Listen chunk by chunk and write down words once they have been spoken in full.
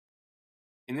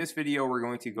In this video, we're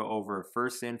going to go over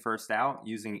first in, first out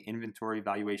using inventory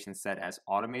valuation set as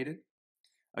automated.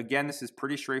 Again, this is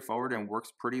pretty straightforward and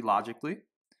works pretty logically.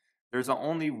 There's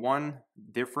only one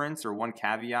difference or one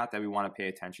caveat that we want to pay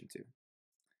attention to.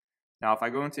 Now, if I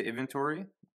go into inventory,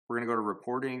 we're going to go to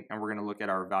reporting and we're going to look at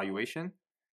our valuation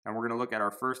and we're going to look at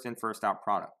our first in, first out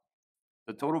product.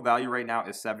 The total value right now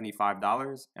is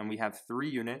 $75 and we have 3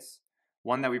 units.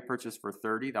 One that we purchased for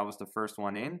 $30, that was the first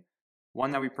one in.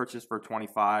 One that we purchased for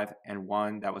 $25 and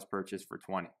one that was purchased for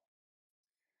 $20.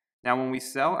 Now when we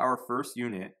sell our first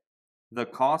unit, the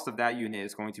cost of that unit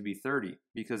is going to be $30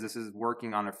 because this is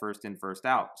working on a first in, first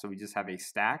out. So we just have a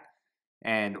stack,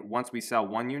 and once we sell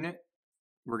one unit,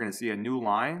 we're going to see a new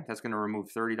line that's going to remove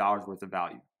 $30 worth of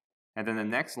value. And then the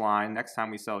next line, next time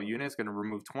we sell a unit, is going to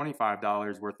remove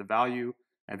 $25 worth of value,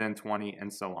 and then 20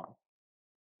 and so on.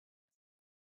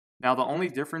 Now the only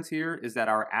difference here is that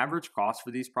our average cost for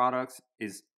these products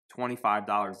is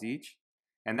 $25 each,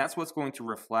 and that's what's going to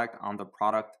reflect on the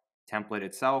product template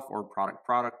itself or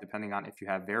product depending on if you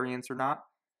have variants or not.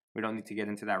 We don't need to get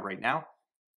into that right now,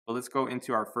 but let's go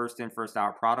into our first in, first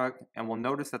out product, and we'll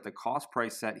notice that the cost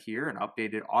price set here and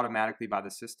updated automatically by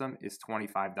the system is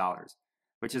 $25,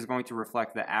 which is going to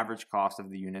reflect the average cost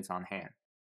of the units on hand.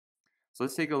 So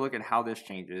let's take a look at how this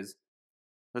changes.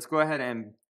 Let's go ahead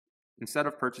and instead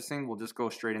of purchasing, we'll just go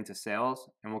straight into sales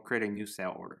and we'll create a new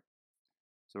sale order.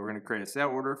 So we're going to create a sale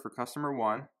order for customer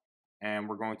 1 and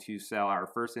we're going to sell our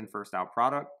first in, first out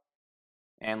product.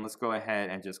 And let's go ahead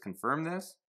and just confirm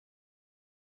this.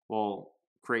 We'll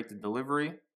create the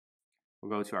delivery.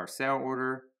 We'll go to our sale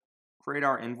order, create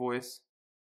our invoice,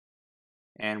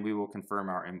 and we will confirm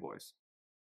our invoice.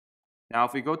 Now,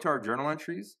 if we go to our journal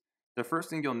entries, the first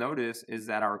thing you'll notice is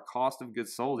that our cost of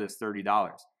goods sold is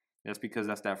 $30. That's because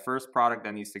that's that first product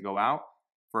that needs to go out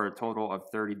for a total of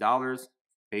 $30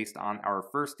 based on our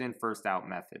first in, first out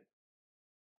method.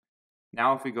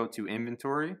 Now if we go to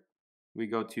inventory, we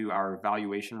go to our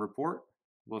valuation report,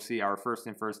 we'll see our first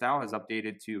in, first out has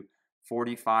updated to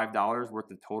 $45 worth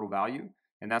of total value,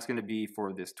 and that's going to be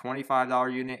for this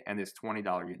 $25 unit and this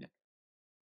 $20 unit.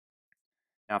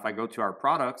 Now if I go to our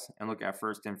products and look at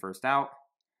first in, first out,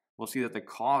 we'll see that the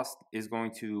cost is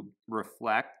going to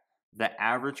reflect the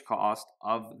average cost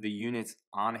of the units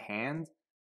on hand,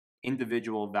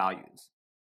 individual values.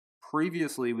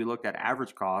 Previously, we looked at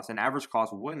average cost, and average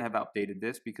cost wouldn't have updated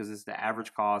this because it's the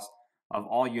average cost of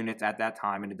all units at that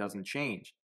time and it doesn't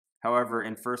change. However,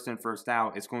 in first in, first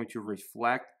out, it's going to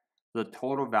reflect the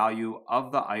total value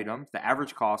of the items, the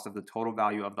average cost of the total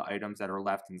value of the items that are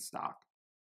left in stock.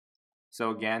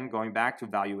 So again, going back to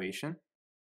valuation,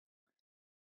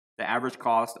 the average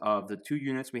cost of the 2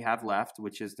 units we have left,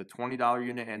 which is the $20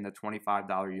 unit and the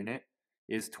 $25 unit,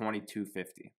 is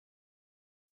 $22.50.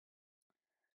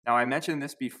 Now, I mentioned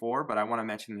this before, but I want to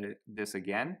mention this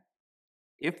again.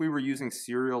 If we were using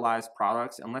serialized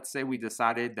products, and let's say we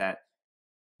decided that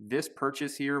this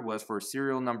purchase here was for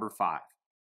serial number 5,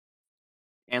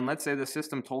 and let's say the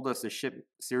system told us to ship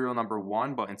serial number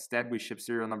 1, but instead we ship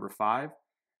serial number 5,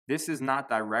 this is not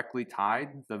directly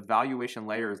tied. The valuation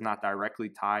layer is not directly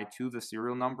tied to the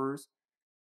serial numbers,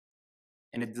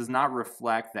 and it does not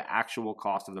reflect the actual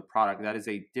cost of the product. That is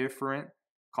a different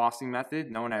costing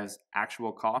method known as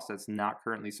actual cost that's not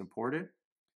currently supported.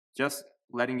 Just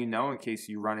letting you know in case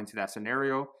you run into that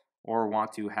scenario or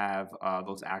want to have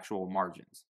those actual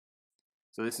margins.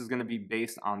 So this is going to be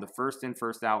based on the first in,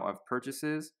 first out of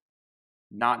purchases,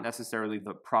 not necessarily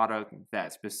the product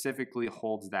that specifically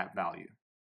holds that value.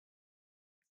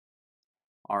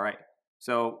 All right,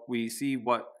 so we see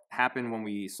what happened when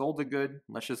we sold the good.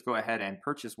 Let's just go ahead and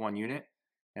purchase 1 unit.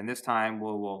 And this time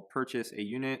we'll purchase a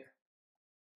unit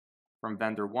from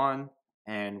vendor 1,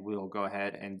 and we'll go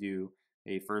ahead and do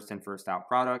a first in, first out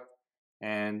product.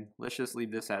 And let's just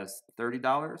leave this as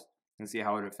 $30 and see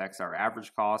how it affects our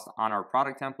average cost on our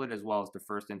product template as well as the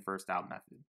first in, first out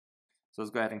method. So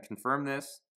let's go ahead and confirm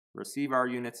this, receive our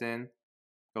units in,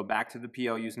 go back to the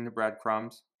PO using the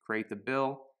breadcrumbs, create the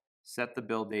bill, set the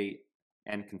bill date,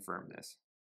 and confirm this.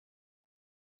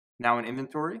 Now in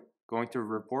inventory, going to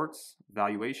reports,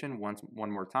 valuation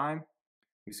one more time,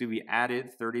 you see we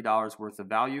added $30 worth of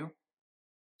value.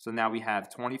 So now we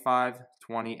have 25,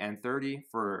 20, and 30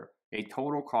 for a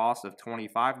total cost of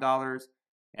 $25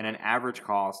 and an average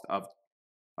cost of,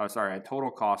 a total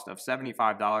cost of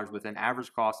 $75 with an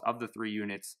average cost of the 3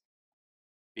 units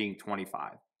being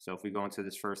 25. So if we go into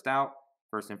this first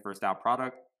in, first out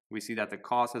product, we see that the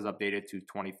cost has updated to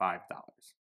 $25.